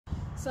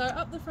So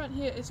up the front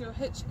here is your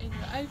hitch and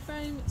your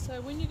A-frame.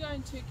 So when you're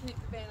going to connect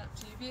the van up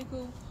to your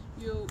vehicle,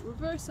 you'll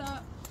reverse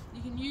up.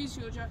 You can use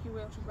your jockey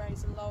wheel to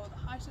raise and lower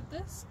the height of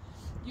this.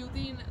 You'll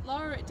then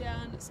lower it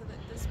down so that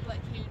this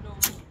black handle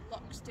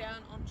locks down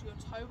onto your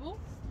tow ball.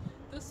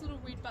 This little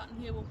red button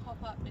here will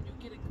pop up and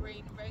you'll get a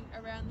green ring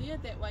around there,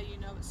 that way you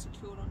know it's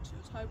secured onto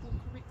your tow ball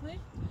correctly.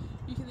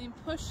 You can then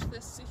push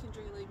this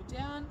secondary lever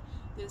down.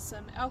 There's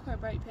some Alco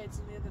brake pads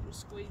in there that will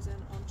squeeze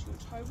in onto your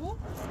tow ball.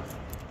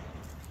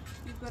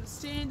 You've got a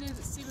standard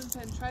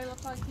 7-pin trailer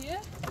plug here.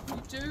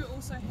 You do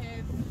also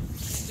have an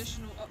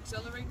additional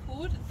auxiliary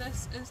cord.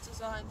 This is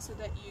designed so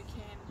that you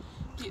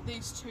can get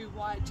these two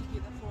wired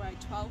together for a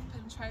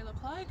 12-pin trailer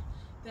plug.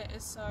 That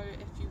is so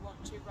if you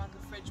want to run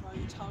the fridge while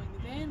you're towing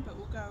the van, but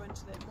we'll go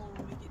into that more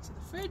when we get to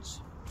the fridge.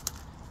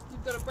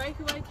 You've got a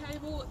breakaway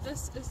cable.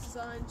 This is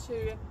designed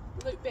to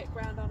loop back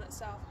round on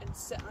itself and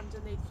sit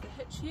underneath the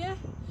hitch here.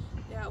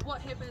 Now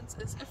what happens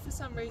is if for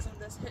some reason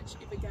this hitch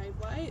ever gave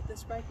way,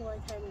 this breakaway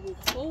cable will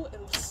pull,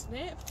 it'll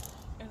snap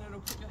and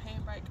it'll put your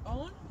handbrake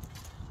on.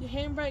 Your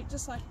handbrake,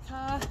 just like a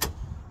car,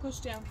 push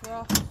down for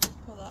off,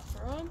 pull up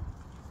for on.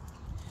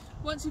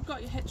 Once you've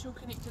got your hitch all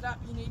connected up,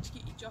 you need to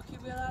get your jockey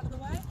wheel out of the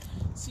way.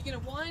 So you're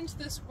going to wind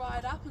this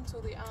right up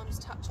until the arms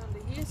touch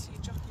under here, so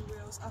your jockey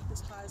wheel's up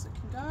as high as it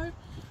can go.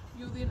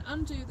 You'll then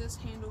undo this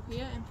handle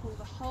here and pull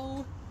the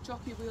whole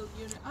jockey wheel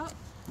unit up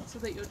so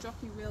that your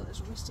jockey wheel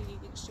is resting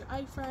against your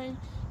A-frame,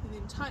 and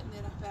then tighten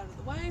that up out of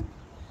the way.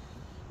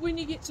 When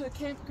you get to a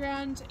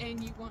campground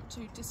and you want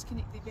to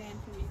disconnect the van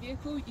from your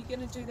vehicle, you're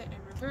going to do that in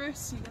reverse.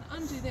 So you're going to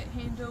undo that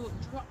handle,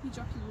 drop your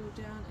jockey wheel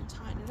down and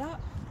tighten it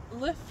up,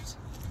 lift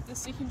the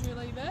secondary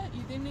lever.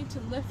 You then need to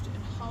lift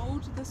and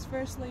hold this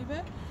first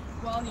lever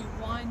while you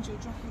wind your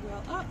jockey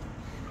wheel up.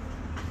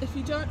 If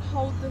you don't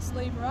hold this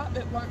lever up,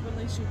 it won't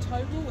release your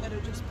tow ball, it'll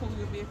just pull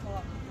your vehicle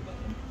up with the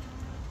bottom.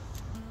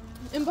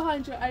 In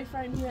behind your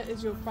A-frame here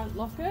is your front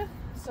locker.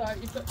 So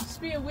you've got your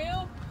spare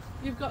wheel,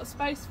 you've got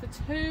space for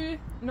two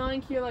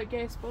 9-kilo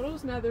gas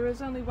bottles. Now there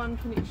is only one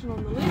connection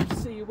on the left,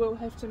 so you will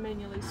have to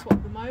manually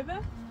swap them over.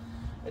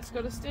 It's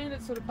got a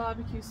standard sort of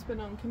barbecue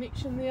spin-on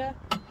connection there.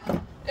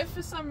 If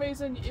for some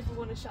reason you ever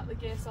want to shut the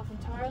gas off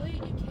entirely,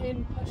 you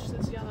can push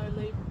this yellow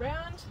lever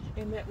around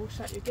and that will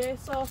shut your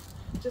gas off.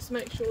 Just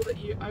make sure that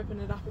you open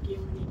it up again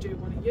when you do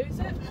want to use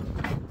it.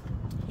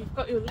 You've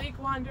got your leg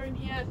winder in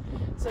here,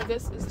 so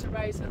this is to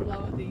raise and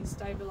lower these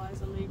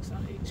stabiliser legs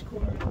on each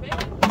corner of the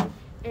van.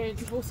 And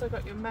you've also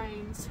got your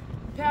mains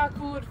power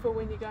cord for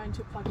when you're going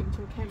to plug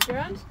into a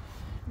campground.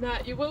 Now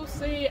you will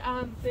see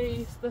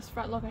this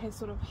front locker has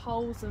sort of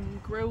holes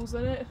and grills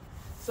in it,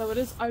 so it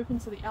is open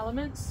to the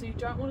elements, so you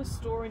don't want to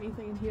store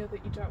anything in here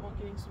that you don't want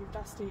getting sort of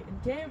dusty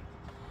and damp.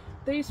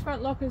 These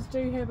front lockers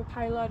do have a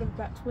payload of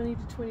about 20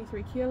 to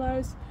 23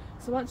 kilos,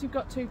 so once you've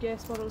got two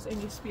gas bottles and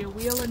your spare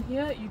wheel in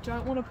here, you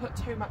don't want to put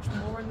too much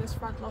more in this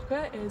front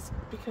locker,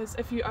 because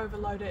if you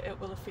overload it, it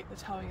will affect the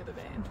towing of the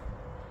van.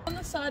 On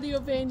the side of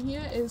your van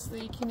here is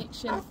the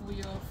connection for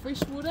your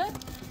freshwater.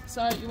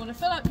 So you want to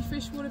fill up your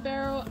freshwater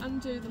barrel,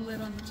 undo the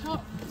lid on the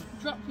top,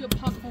 drop your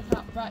pump hook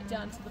up right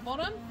down to the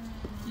bottom.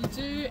 You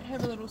do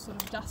have a little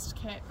sort of dust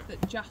cap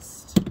that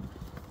just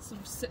sort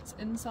of sits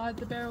inside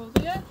the barrel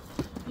there.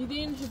 You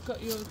then have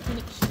got your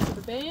connection to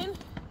the van,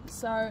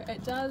 so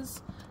it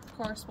does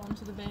correspond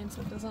to the van, so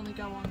it does only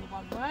go on the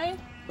one way.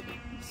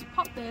 Just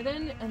pop that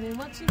in, and then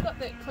once you've got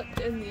that clipped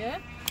in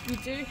there, you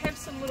do have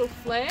some little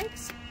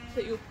flags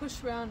that you'll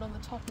push around on the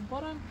top and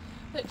bottom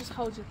that just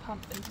holds your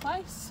pump in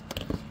place.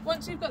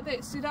 Once you've got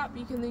that set up,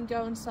 you can then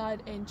go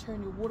inside and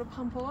turn your water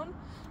pump on.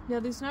 Now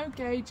there's no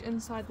gauge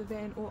inside the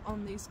van or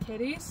on these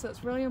caddies, so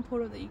it's really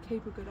important that you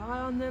keep a good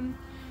eye on them.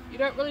 You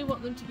don't really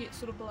want them to get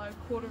sort of below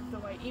a quarter of the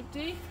way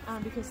empty,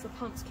 because the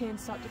pumps can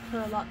start to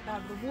curl up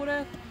out of the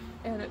water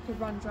and it could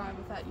run dry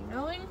without you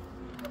knowing.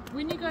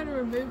 When you go to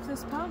remove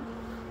this pump,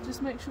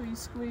 just make sure you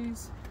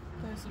squeeze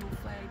those little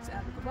flags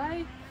out of the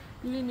way.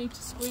 You then need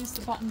to squeeze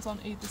the buttons on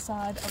either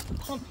side of the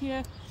pump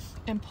here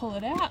and pull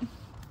it out.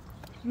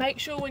 Make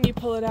sure when you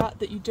pull it out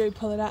that you do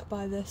pull it out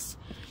by this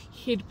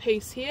head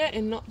piece here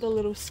and not the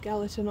little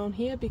skeleton on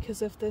here,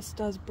 because if this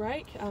does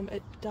break,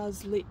 it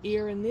does let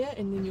air in there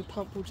and then your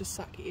pump will just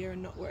suck air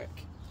and not work.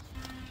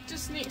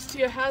 Just next to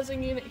your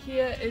housing unit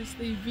here is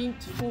the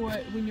vent for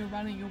when you're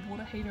running your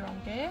water heater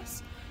on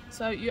gas.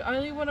 So you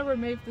only want to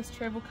remove this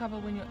travel cover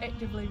when you're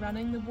actively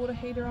running the water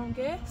heater on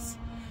gas.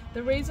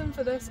 The reason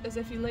for this is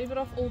if you leave it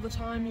off all the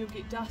time, you'll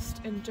get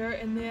dust and dirt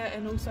in there,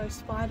 and also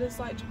spiders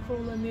like to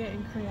crawl in there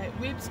and create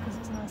webs because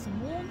it's nice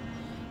and warm.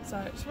 So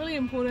it's really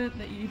important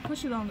that you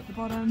push it on at the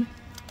bottom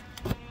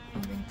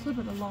and then clip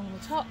it along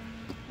the top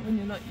when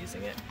you're not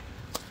using it.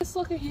 This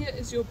locker here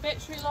is your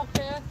battery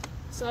locker.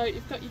 So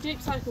you've got your deep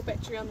cycle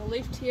battery on the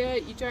left here.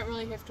 You don't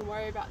really have to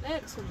worry about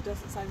that, so it does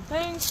the same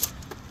thing.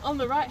 On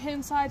the right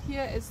hand side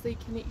here is the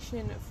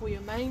connection for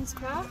your mains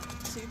power.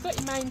 So you've got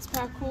your mains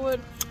power cord.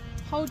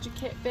 Hold your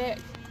cap back.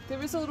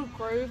 There is a little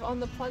groove on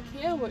the plug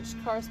here which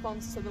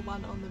corresponds to the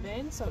one on the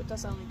van, so it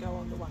does only go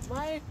on the one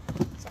way.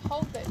 So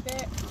hold that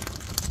back,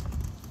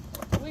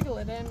 wiggle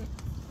it in,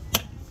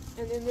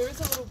 and then there is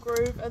a little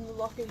groove in the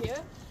locker here,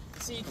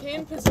 so you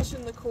can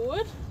position the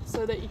cord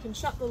so that you can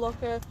shut the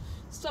locker,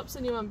 stops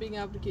anyone being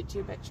able to get to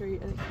your battery,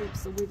 and it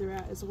keeps the weather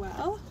out as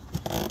well.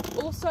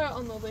 Also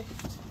on the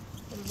left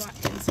and right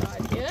hand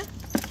side here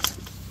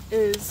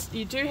is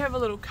you do have a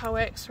little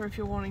coax for if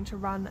you're wanting to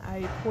run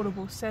a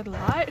portable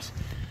satellite,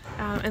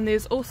 and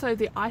there's also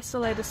the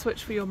isolator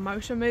switch for your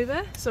motor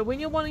mover. So when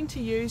you're wanting to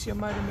use your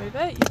motor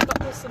mover, you've got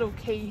this little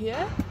key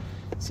here,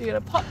 so you're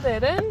going to pop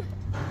that in,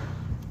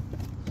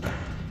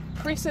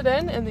 press it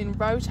in and then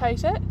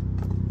rotate it,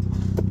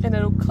 and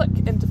it'll click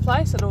into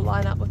place. It'll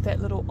line up with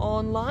that little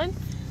on line.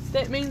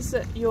 That means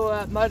that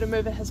your motor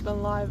mover has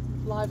been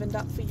livened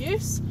up for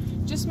use.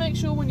 Just make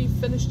sure when you've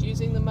finished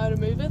using the motor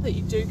mover that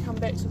you do come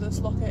back to this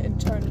locker and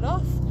turn it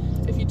off.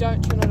 If you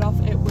don't turn it off,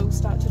 it will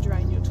start to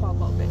drain your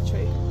 12-volt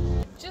battery.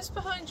 Just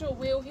behind your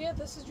wheel here,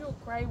 this is your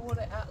grey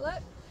water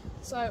outlet.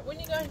 So when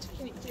you're going to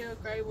connect your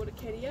grey water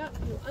caddy up,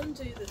 you'll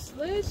undo this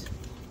lid.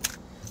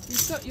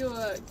 You've got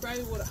your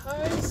grey water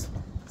hose,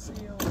 so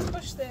you'll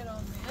push that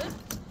on there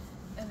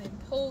and then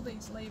pull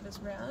these levers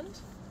round.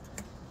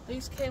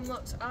 These cam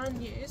locks are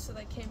new, so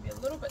they can be a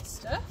little bit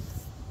stiff.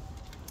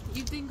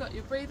 You've then got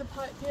your breather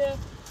pipe here,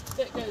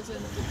 that goes in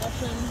at the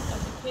bottom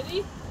of the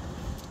caddy.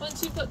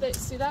 Once you've got that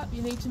set up,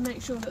 you need to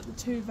make sure that the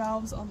two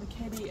valves on the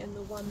caddy and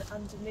the one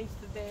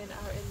underneath the van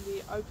are in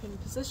the open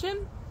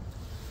position.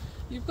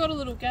 You've got a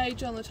little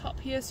gauge on the top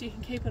here, so you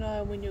can keep an eye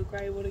on when your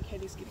grey water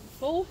caddy is getting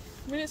full.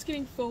 When it's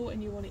getting full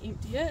and you want to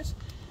empty it,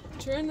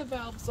 turn the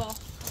valves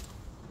off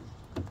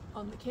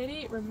on the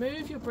caddy,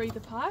 remove your breather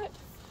pipe.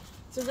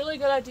 It's a really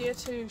good idea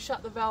to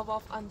shut the valve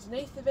off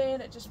underneath the van.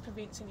 It just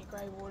prevents any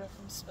grey water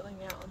from spilling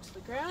out onto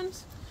the ground.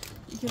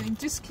 You can then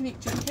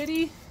disconnect your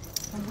caddy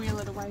and wheel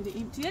it away to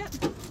empty it.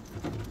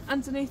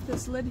 Underneath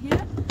this lid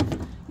here,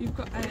 you've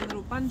got a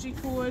little bungee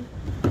cord.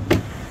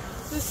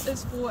 This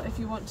is for if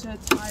you want to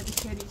tie the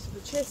caddy to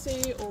the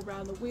chassis or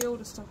around the wheel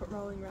to stop it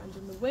rolling around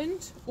in the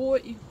wind, or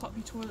you can pop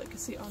your toilet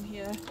cassette on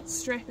here,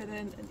 strap it in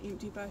and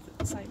empty both at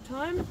the same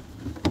time.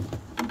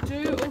 You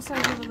do also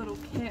have a little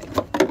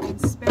cap and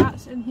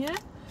spout in here.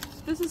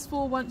 This is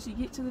for once you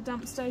get to the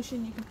dump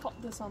station, you can pop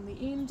this on the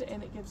end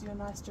and it gives you a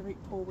nice direct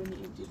pull when you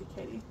empty the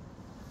caddy.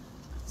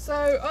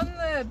 So on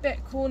the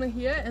back corner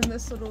here in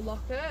this little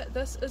locker,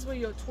 this is where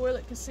your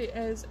toilet cassette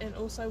is and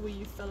also where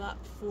you fill up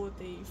for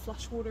the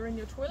flush water in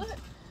your toilet.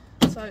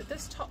 So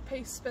this top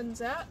piece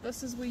spins out.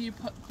 This is where you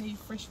put the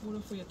fresh water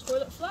for your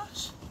toilet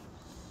flush.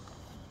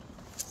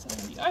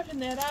 So you open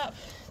that up.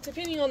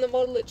 Depending on the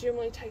model, it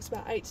generally takes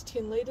about 8 to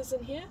 10 litres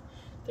in here.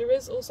 There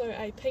is also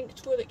a pink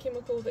toilet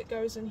chemical that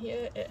goes in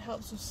here. It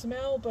helps with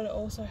smell, but it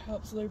also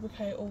helps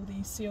lubricate all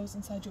the seals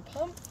inside your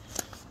pump.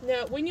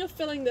 Now when you're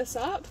filling this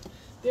up,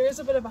 there is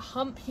a bit of a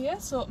hump here,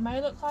 so it may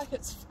look like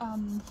it's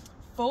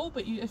full,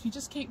 but if you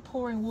just keep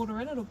pouring water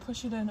in, it'll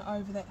push it in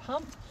over that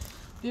hump.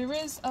 There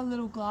is a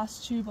little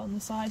glass tube on the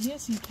side here,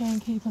 so you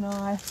can keep an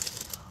eye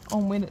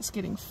on when it's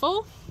getting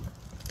full.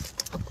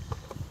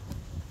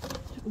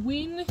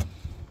 When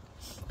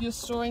you're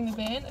storing the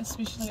van,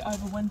 especially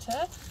over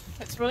winter,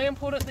 it's really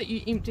important that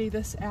you empty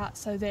this out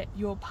so that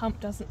your pump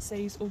doesn't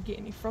seize or get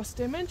any frost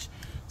damage.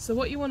 So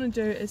what you want to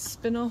do is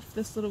spin off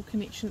this little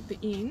connection at the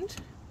end,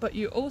 but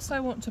you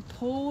also want to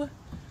pull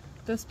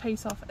this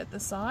piece off at the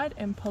side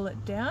and pull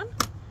it down,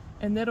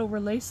 and that'll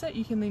release it.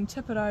 You can then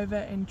tip it over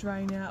and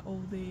drain out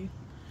all the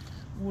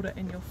water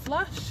in your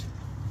flush.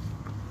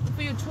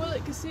 For your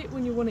toilet cassette,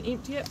 when you want to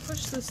empty it,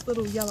 push this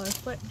little yellow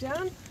flap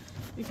down.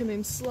 You can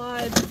then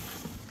slide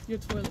your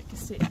toilet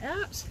cassette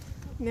out.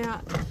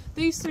 Now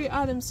these three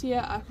items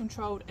here are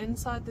controlled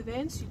inside the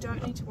van, so you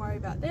don't need to worry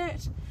about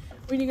that.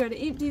 When you go to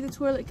empty the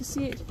toilet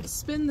cassette,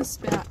 spin the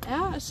spout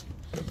out.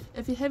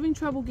 If you're having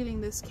trouble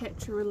getting this cap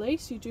to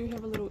release, you do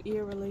have a little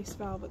air release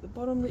valve at the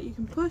bottom that you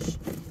can push,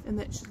 and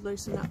that should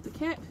loosen up the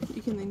cap.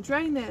 You can then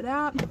drain that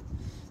out.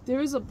 There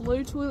is a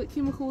blue toilet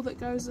chemical that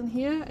goes in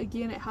here.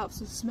 Again, it helps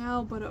with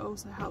smell, but it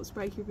also helps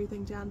break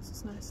everything down so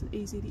it's nice and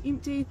easy to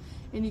empty,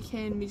 and you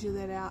can measure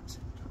that out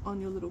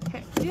on your little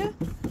cap here.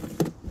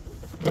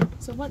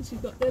 So once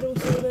you've got that all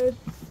sorted,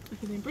 you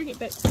can then bring it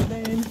back to the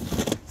van,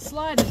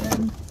 slide it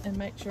in and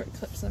make sure it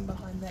clips in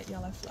behind that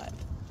yellow flap.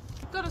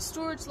 Got a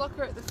storage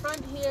locker at the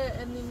front here,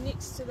 and then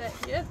next to that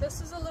here, this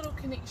is a little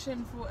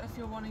connection for if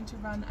you're wanting to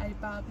run a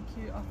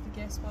barbecue off the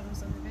gas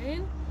bottles in the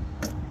van.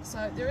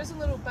 So there is a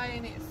little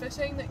bayonet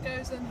fitting that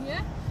goes in here,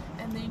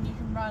 and then you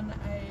can run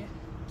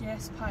a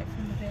gas pipe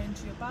from the van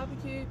to your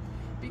barbecue.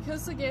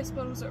 Because the gas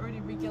bottles are already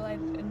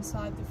regulated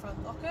inside the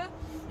front locker,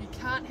 you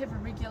can't have a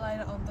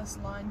regulator on this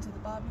line to the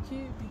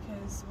barbecue,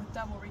 because with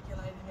double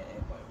regulating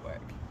it won't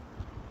work.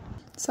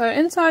 So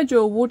inside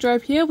your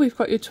wardrobe here, we've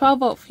got your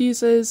 12-volt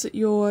fuses,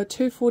 your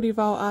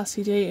 240-volt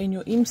RCD and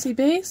your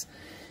MCBs.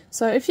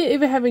 So if you're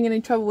ever having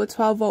any trouble with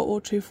 12-volt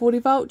or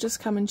 240-volt, just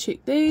come and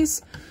check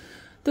these.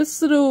 This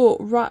little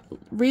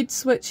red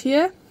switch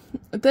here,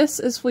 this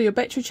is for your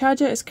battery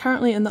charger. It's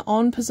currently in the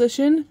on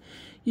position.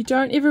 You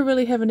don't ever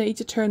really have a need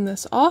to turn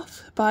this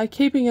off. By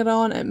keeping it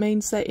on, it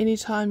means that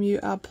anytime you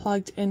are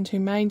plugged into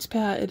mains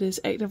power, it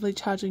is actively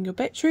charging your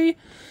battery.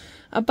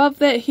 Above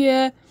that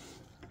here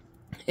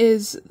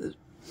is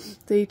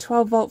the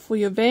 12 volt for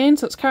your van,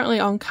 so it's currently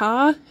on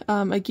car.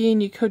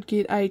 Again, you could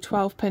get a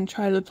 12 pin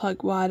trailer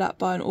plug wired up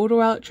by an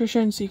auto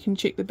electrician so you can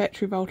check the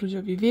battery voltage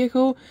of your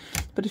vehicle,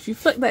 but if you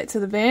flick that to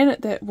the van,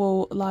 that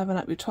will liven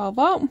up your 12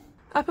 volt.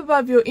 Up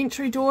above your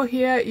entry door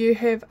here you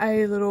have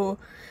a little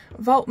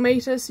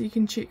voltmeter so you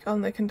can check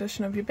on the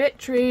condition of your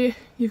battery.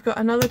 You've got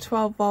another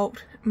 12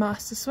 volt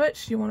master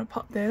switch, you want to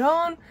pop that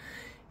on.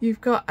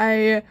 You've got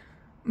a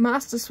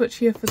master switch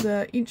here for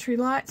the entry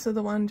light, so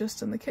the one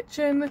just in the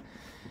kitchen.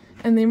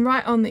 And then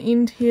right on the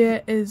end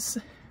here is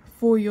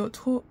for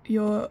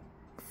your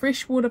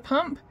freshwater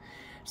pump.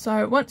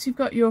 So once you've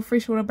got your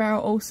freshwater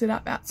barrel all set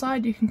up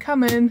outside, you can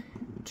come in,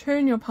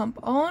 turn your pump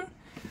on.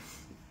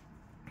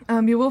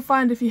 You will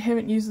find if you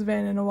haven't used the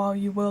van in a while,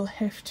 you will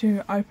have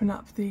to open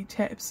up the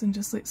taps and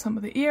just let some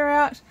of the air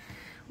out.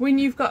 When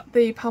you've got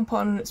the pump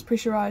on and it's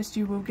pressurized,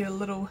 you will get a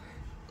little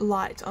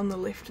light on the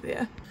left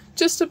there.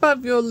 Just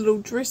above your little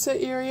dresser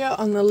area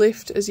on the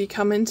left as you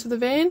come into the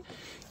van,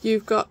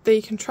 you've got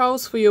the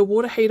controls for your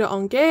water heater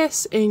on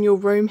gas and your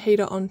room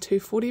heater on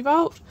 240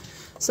 volt.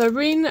 So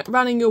when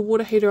running your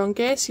water heater on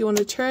gas, you want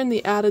to turn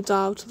the outer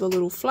dial to the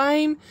little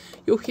flame.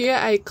 You'll hear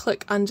a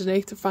click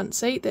underneath the front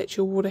seat, that's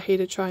your water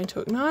heater trying to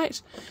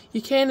ignite.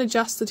 You can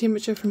adjust the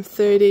temperature from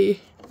 30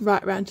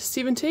 right round to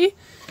 70.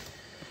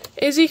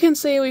 As you can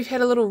see, we've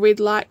had a little red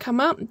light come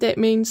up. That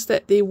means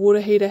that the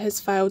water heater has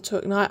failed to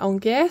ignite on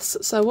gas.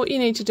 So what you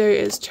need to do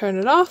is turn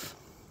it off.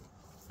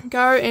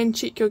 Go and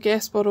check your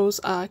gas bottles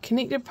are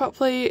connected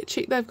properly,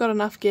 check they've got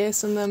enough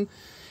gas in them,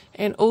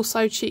 and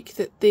also check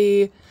that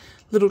the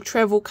little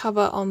travel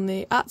cover on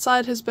the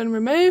outside has been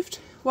removed.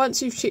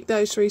 Once you've checked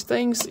those three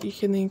things, you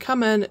can then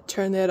come in,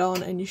 turn that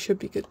on, and you should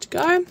be good to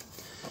go.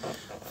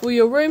 For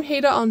your room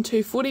heater on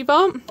 240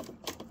 volt,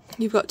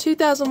 you've got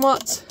 2000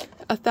 watts,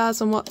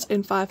 1000 watts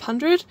and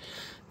 500.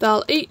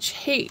 They'll each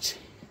heat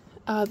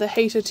the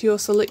heater to your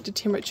selected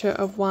temperature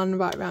of 1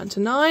 right round to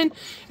 9.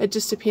 It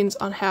just depends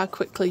on how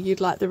quickly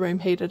you'd like the room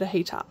heater to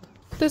heat up.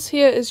 This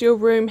here is your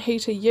room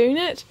heater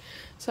unit.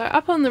 So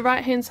up on the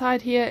right hand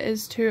side here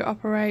is to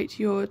operate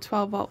your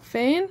 12 volt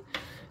fan.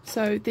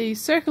 So the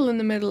circle in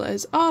the middle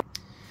is off.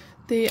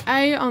 The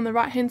A on the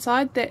right hand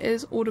side, that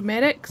is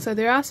automatic, so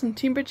there are some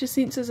temperature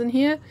sensors in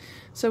here.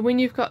 So when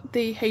you've got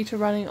the heater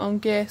running on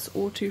gas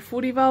or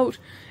 240 volt,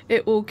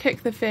 it will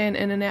kick the fan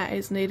in and out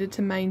as needed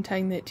to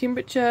maintain that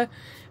temperature.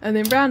 And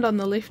then round on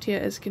the left here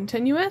is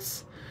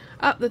continuous.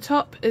 Up the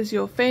top is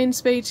your fan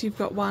speed, so you've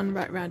got 1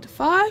 right round to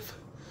 5.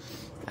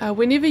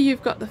 Whenever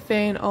you've got the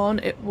fan on,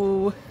 it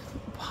will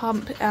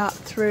pump out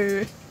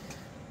through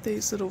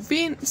these little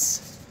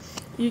vents.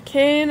 You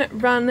can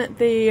run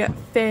the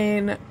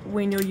fan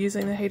when you're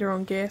using the heater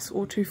on gas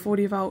or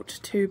 240 volt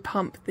to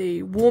pump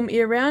the warm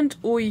air around,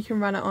 or you can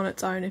run it on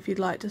its own if you'd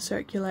like to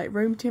circulate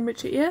room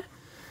temperature air.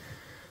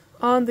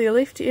 On the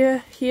left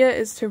here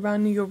is to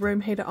run your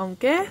room heater on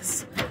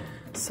gas.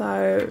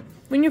 So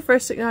when you're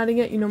first igniting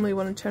it, you normally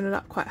want to turn it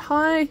up quite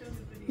high.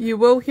 You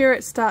will hear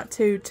it start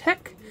to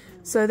tick.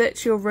 So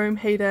that's your room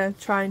heater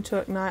trying to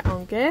ignite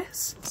on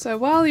gas. So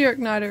while your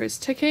igniter is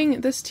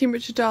ticking, this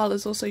temperature dial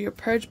is also your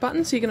purge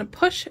button, so you're going to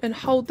push and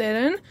hold that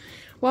in.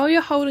 While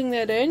you're holding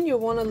that in, you'll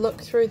want to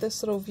look through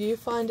this little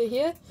viewfinder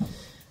here.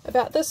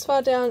 About this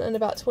far down and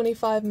about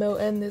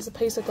 25mm in, there's a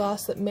piece of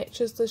glass that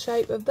matches the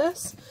shape of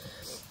this.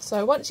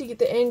 So once you get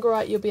the angle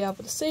right, you'll be able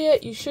to see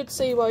it. You should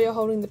see while you're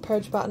holding the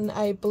purge button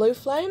a blue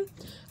flame.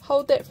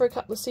 Hold that for a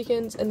couple of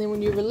seconds, and then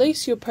when you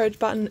release your purge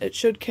button, it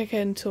should kick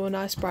into a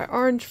nice bright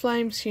orange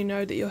flame, so you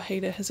know that your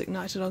heater has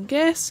ignited on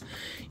gas.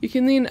 You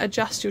can then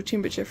adjust your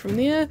temperature from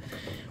there.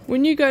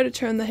 When you go to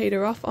turn the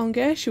heater off on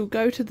gas, you'll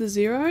go to the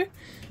 0,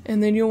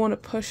 and then you'll want to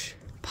push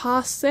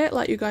past that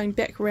like you're going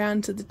back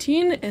round to the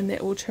 10, and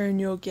that will turn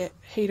your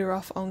heater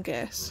off on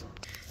gas.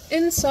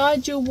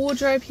 Inside your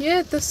wardrobe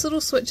here, this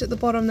little switch at the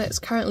bottom that's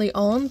currently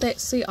on,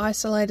 that's the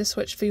isolator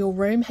switch for your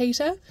room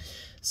heater.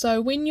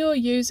 So when you're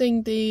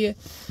using the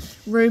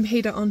room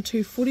heater on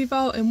 240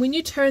 volt, and when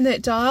you turn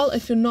that dial,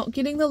 if you're not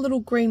getting the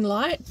little green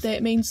light,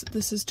 that means that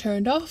this is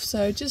turned off,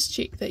 so just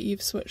check that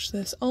you've switched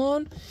this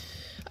on.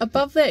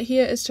 Above that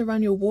here is to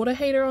run your water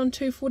heater on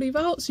 240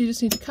 volts. You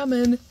just need to come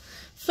in,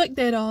 flick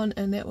that on,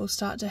 and that will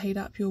start to heat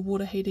up your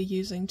water heater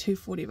using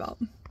 240 volt.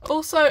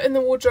 Also in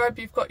the wardrobe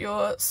you've got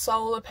your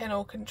solar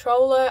panel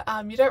controller.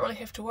 You don't really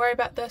have to worry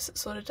about this, it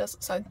sort of does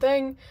its own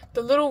thing.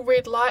 The little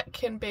red light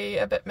can be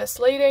a bit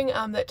misleading,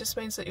 that just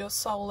means that your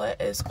solar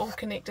is all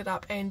connected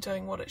up and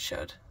doing what it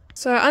should.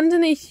 So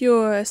underneath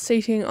your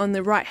seating on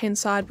the right hand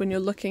side when you're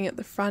looking at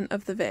the front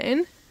of the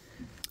van,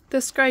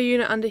 this grey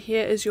unit under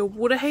here is your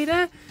water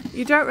heater.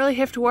 You don't really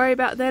have to worry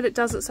about that, it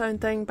does its own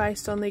thing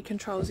based on the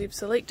controls you've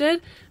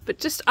selected. But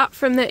just up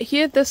from that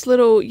here, this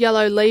little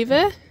yellow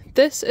lever,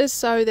 this is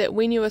so that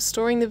when you are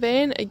storing the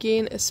van,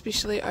 again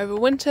especially over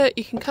winter,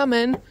 you can come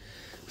in,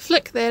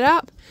 flick that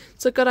up.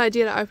 It's a good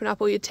idea to open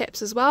up all your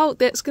taps as well.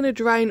 That's going to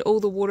drain all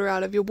the water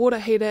out of your water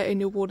heater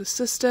and your water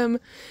system.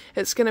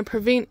 It's going to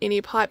prevent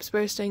any pipes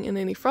bursting and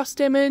any frost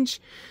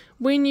damage.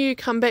 When you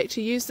come back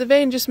to use the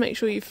van, just make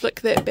sure you flick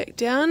that back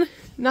down.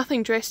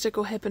 Nothing drastic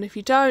will happen if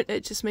you don't.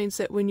 It just means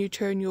that when you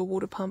turn your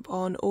water pump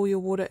on, all your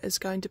water is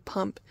going to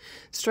pump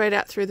straight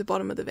out through the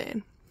bottom of the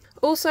van.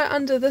 Also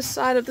under this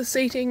side of the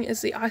seating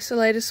is the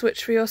isolator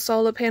switch for your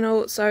solar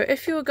panel. So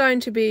if you're going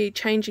to be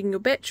changing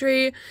your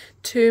battery,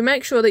 to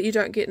make sure that you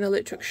don't get an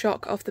electric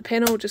shock off the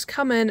panel, just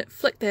come in,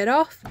 flick that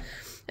off,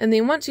 and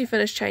then once you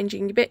finish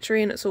changing your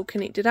battery and it's all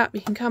connected up,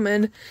 you can come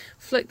in,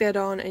 flick that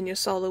on, and your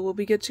solar will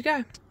be good to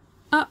go.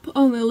 Up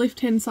on the left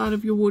hand side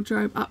of your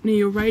wardrobe, up near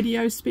your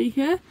radio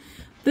speaker,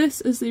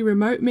 this is the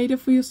remote meter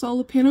for your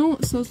solar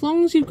panel. So as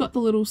long as you've got the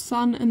little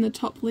sun in the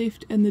top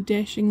left and the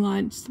dashing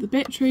lines to the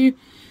battery,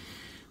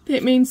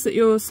 that means that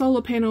your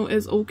solar panel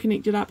is all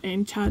connected up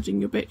and charging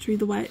your battery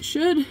the way it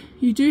should.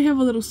 You do have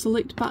a little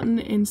select button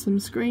and some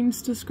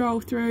screens to scroll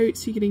through,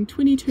 so you're getting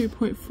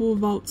 22.4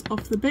 volts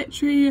off the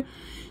battery.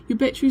 Your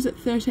battery's at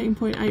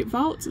 13.8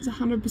 volts, it's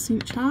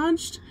 100%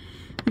 charged.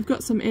 You've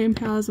got some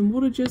amp hours and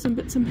wattages and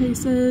bits and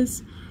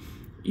pieces.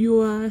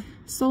 Your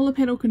solar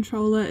panel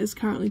controller is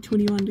currently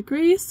 21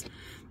 degrees.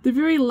 The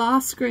very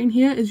last screen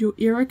here is your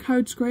error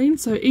code screen,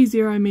 so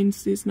E0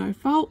 means there's no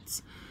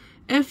faults.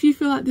 If you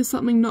feel like there's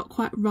something not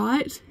quite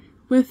right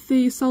with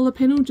the solar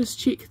panel, just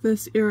check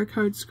this error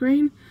code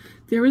screen.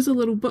 There is a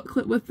little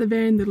booklet with the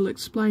van that'll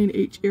explain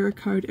each error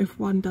code if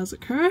one does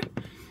occur.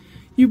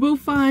 You will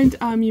find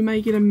you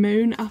may get a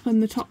moon up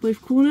in the top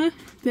left corner.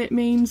 That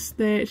means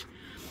that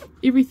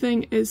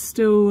everything is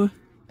still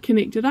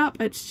connected up,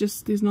 it's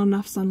just there's not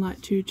enough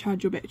sunlight to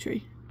charge your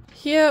battery.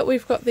 Here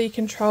we've got the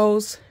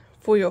controls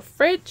for your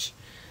fridge.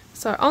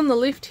 So on the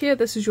left here,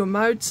 this is your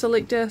mode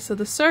selector. So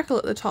the circle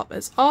at the top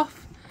is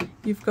off.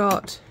 You've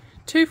got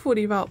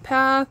 240 volt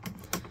power,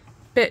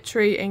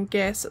 battery and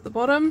gas at the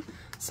bottom.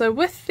 So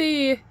with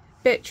the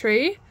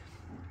battery,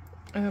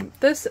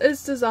 this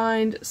is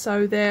designed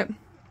so that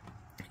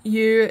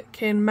you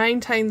can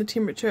maintain the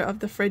temperature of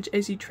the fridge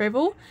as you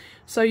travel.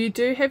 So you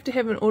do have to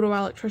have an auto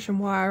electrician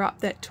wire up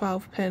that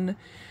 12-pin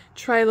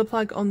trailer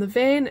plug on the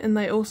van, and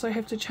they also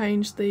have to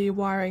change the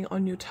wiring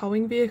on your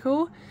towing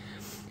vehicle.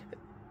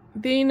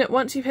 Then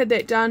once you've had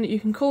that done, you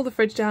can cool the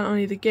fridge down on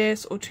either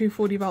gas or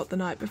 240 volt the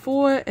night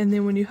before, and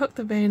then when you hook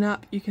the van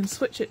up you can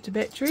switch it to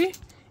battery,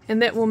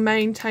 and that will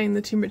maintain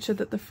the temperature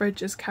that the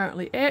fridge is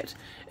currently at.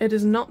 It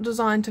is not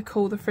designed to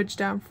cool the fridge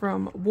down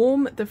from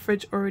warm, the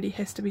fridge already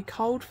has to be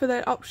cold for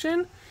that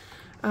option.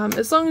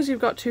 As long as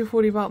you've got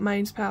 240 volt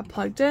mains power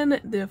plugged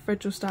in, the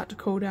fridge will start to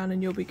cool down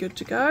and you'll be good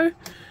to go.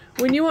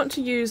 When you want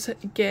to use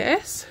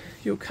gas,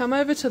 you'll come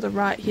over to the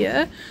right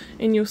here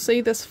and you'll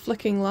see this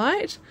flicking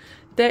light.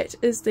 That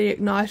is the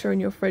igniter in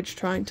your fridge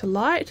trying to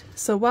light.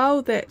 So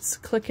while that's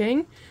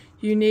clicking,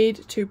 you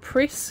need to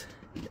press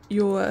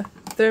your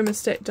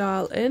thermostat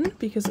dial in,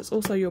 because it's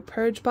also your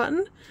purge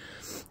button.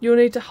 You'll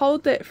need to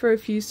hold that for a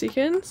few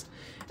seconds,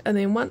 and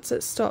then once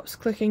it stops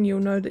clicking, you'll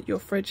know that your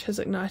fridge has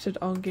ignited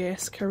on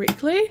gas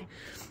correctly.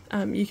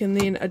 You can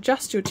then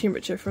adjust your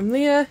temperature from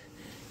there,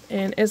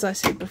 and as I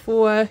said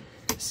before,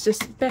 it's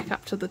just back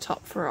up to the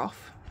top for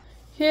off.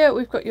 Here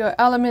we've got your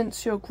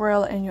elements, your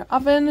grill and your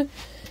oven.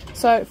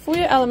 So for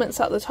your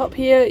elements at the top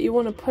here, you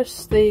want to push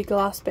the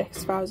glass back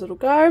as far as it'll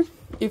go.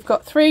 You've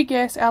got 3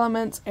 gas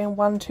elements and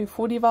 1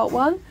 240 volt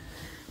one.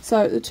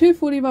 So the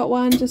 240 volt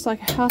one, just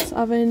like a house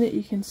oven,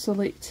 you can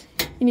select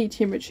any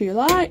temperature you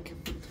like.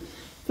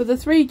 For the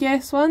 3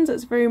 gas ones,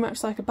 it's very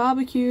much like a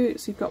barbecue,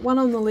 so you've got one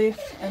on the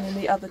left and then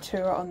the other 2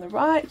 are on the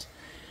right.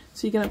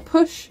 So you're going to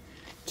push,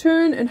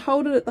 turn and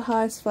hold it at the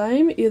highest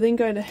flame. You're then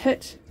going to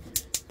hit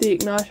the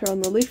igniter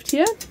on the left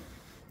here.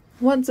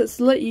 Once it's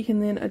lit, you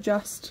can then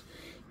adjust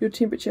your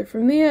temperature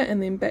from there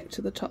and then back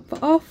to the top for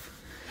off.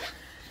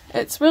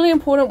 It's really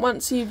important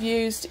once you've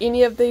used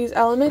any of these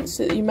elements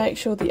that you make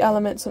sure the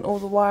elements and all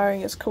the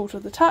wiring is cool to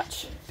the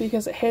touch,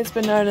 because it has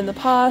been known in the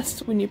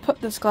past when you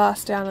put this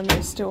glass down and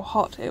it's still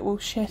hot, it will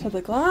shatter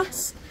the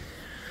glass.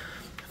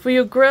 For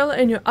your grill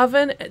and your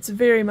oven, it's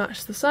very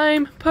much the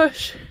same.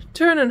 Push,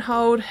 turn and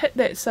hold, hit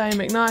that same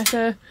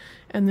igniter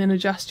and then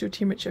adjust your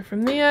temperature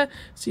from there.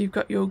 So you've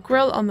got your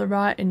grill on the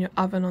right and your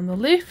oven on the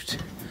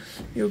left.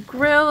 Your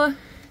grill,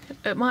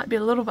 it might be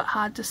a little bit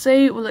hard to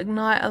see, will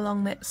ignite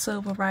along that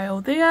silver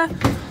rail there,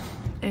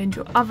 and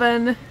your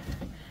oven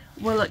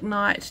will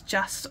ignite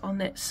just on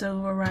that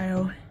silver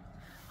rail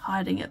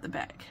hiding at the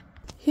back.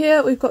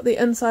 Here we've got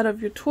the inside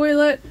of your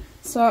toilet.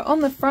 So on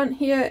the front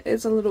here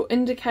is a little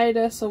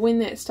indicator, so when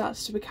that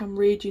starts to become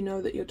red, you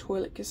know that your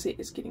toilet cassette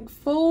is getting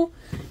full.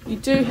 You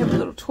do have a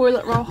little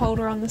toilet roll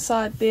holder on the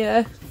side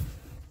there.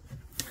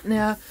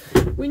 Now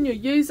when you're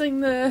using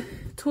the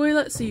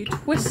toilet, so you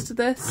twist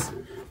this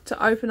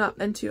to open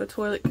up into your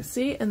toilet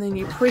cassette, and then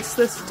you press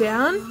this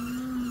down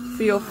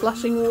for your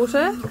flushing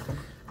water,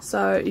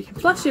 so you can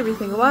flush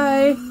everything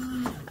away.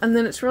 And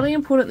then it's really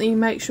important that you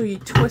make sure you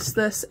twist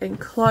this and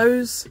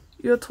close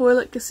your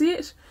toilet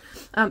cassette.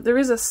 There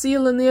is a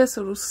seal in there,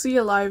 so it'll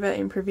seal over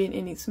and prevent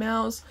any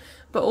smells,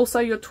 but also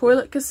your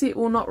toilet cassette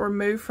will not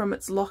remove from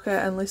its locker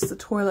unless the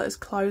toilet is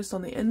closed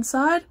on the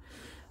inside.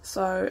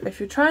 So if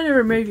you're trying to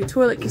remove your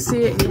toilet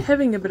cassette and you're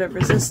having a bit of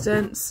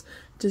resistance,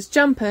 just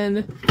jump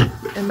in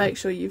and make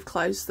sure you've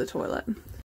closed the toilet.